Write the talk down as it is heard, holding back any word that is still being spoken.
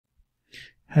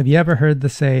Have you ever heard the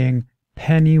saying,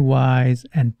 penny wise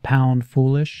and pound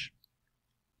foolish?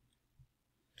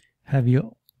 Have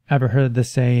you ever heard the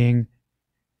saying,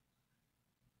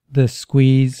 the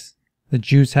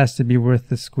juice has to be worth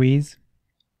the squeeze?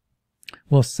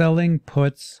 Well, selling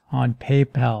puts on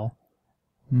PayPal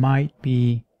might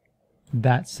be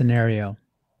that scenario.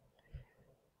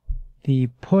 The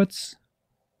puts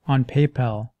on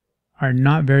PayPal are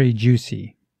not very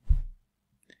juicy.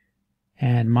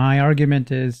 And my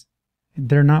argument is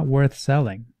they're not worth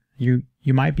selling. You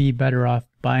might be better off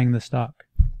buying the stock.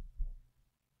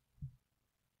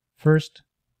 First,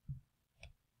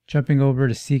 jumping over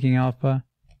to Seeking Alpha.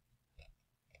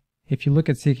 If you look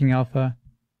at Seeking Alpha,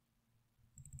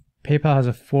 PayPal has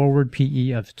a forward PE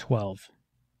of 12.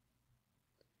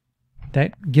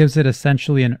 That gives it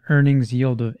essentially an earnings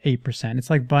yield of 8%. It's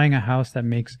like buying a house that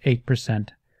makes 8%.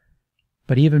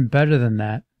 But even better than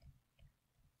that,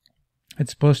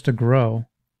 it's supposed to grow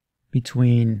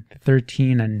between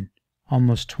 13 and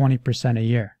almost 20% a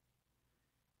year.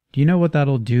 Do you know what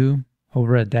that'll do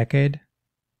over a decade?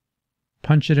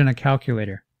 Punch it in a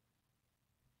calculator.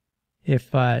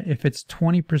 If it's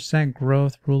 20%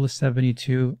 growth, rule of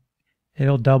 72,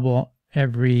 it'll double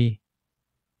every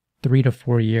 3 to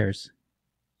 4 years.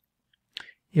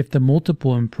 If the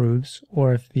multiple improves,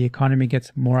 or if the economy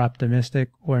gets more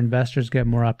optimistic, or investors get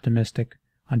more optimistic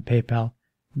on PayPal,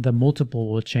 the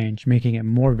multiple will change, making it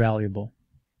more valuable.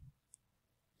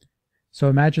 So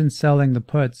imagine selling the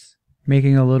puts,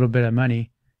 making a little bit of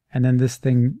money, and then this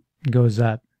thing goes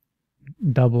up,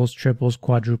 doubles, triples,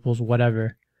 quadruples,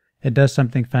 whatever. It does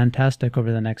something fantastic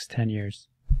over the next 10 years.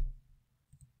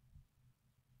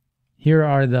 Here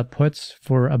are the puts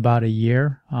for about a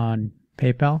year on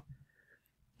PayPal.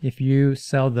 If you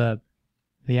sell the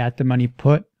at-the-money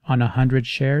put on 100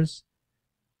 shares,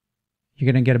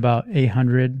 you're going to get about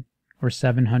 800 or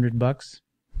 700 bucks.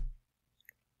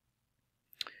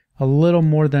 A little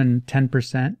more than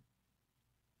 10%,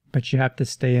 but you have to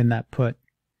stay in that put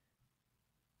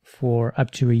for up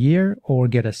to a year, or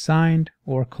get assigned,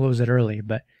 or close it early.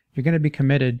 But you're going to be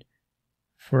committed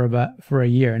for a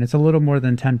year, and it's a little more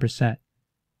than 10%.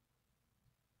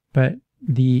 But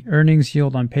the earnings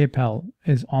yield on PayPal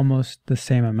is almost the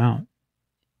same amount.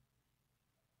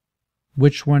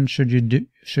 Which one should you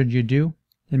do?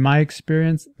 In my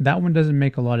experience, that one doesn't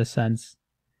make a lot of sense.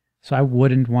 So I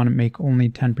wouldn't want to make only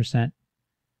 10%.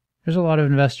 There's a lot of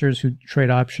investors who trade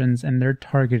options and they're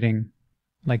targeting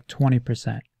like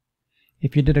 20%.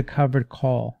 If you did a covered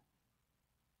call,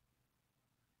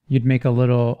 you'd make a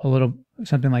little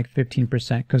something like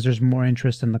 15% because there's more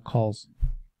interest in the calls.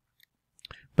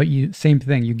 But same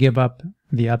thing, you give up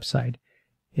the upside.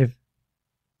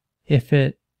 If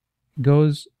it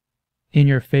goes in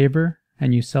your favor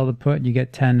and you sell the put, you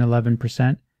get 10,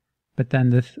 11%, but then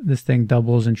this thing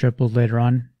doubles and triples later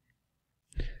on.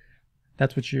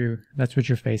 That's what you're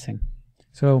facing.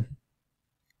 So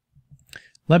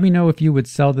let me know if you would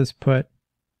sell this put,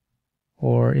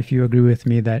 or if you agree with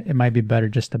me that it might be better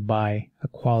just to buy a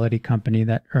quality company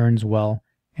that earns well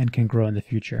and can grow in the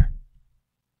future.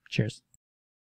 Cheers.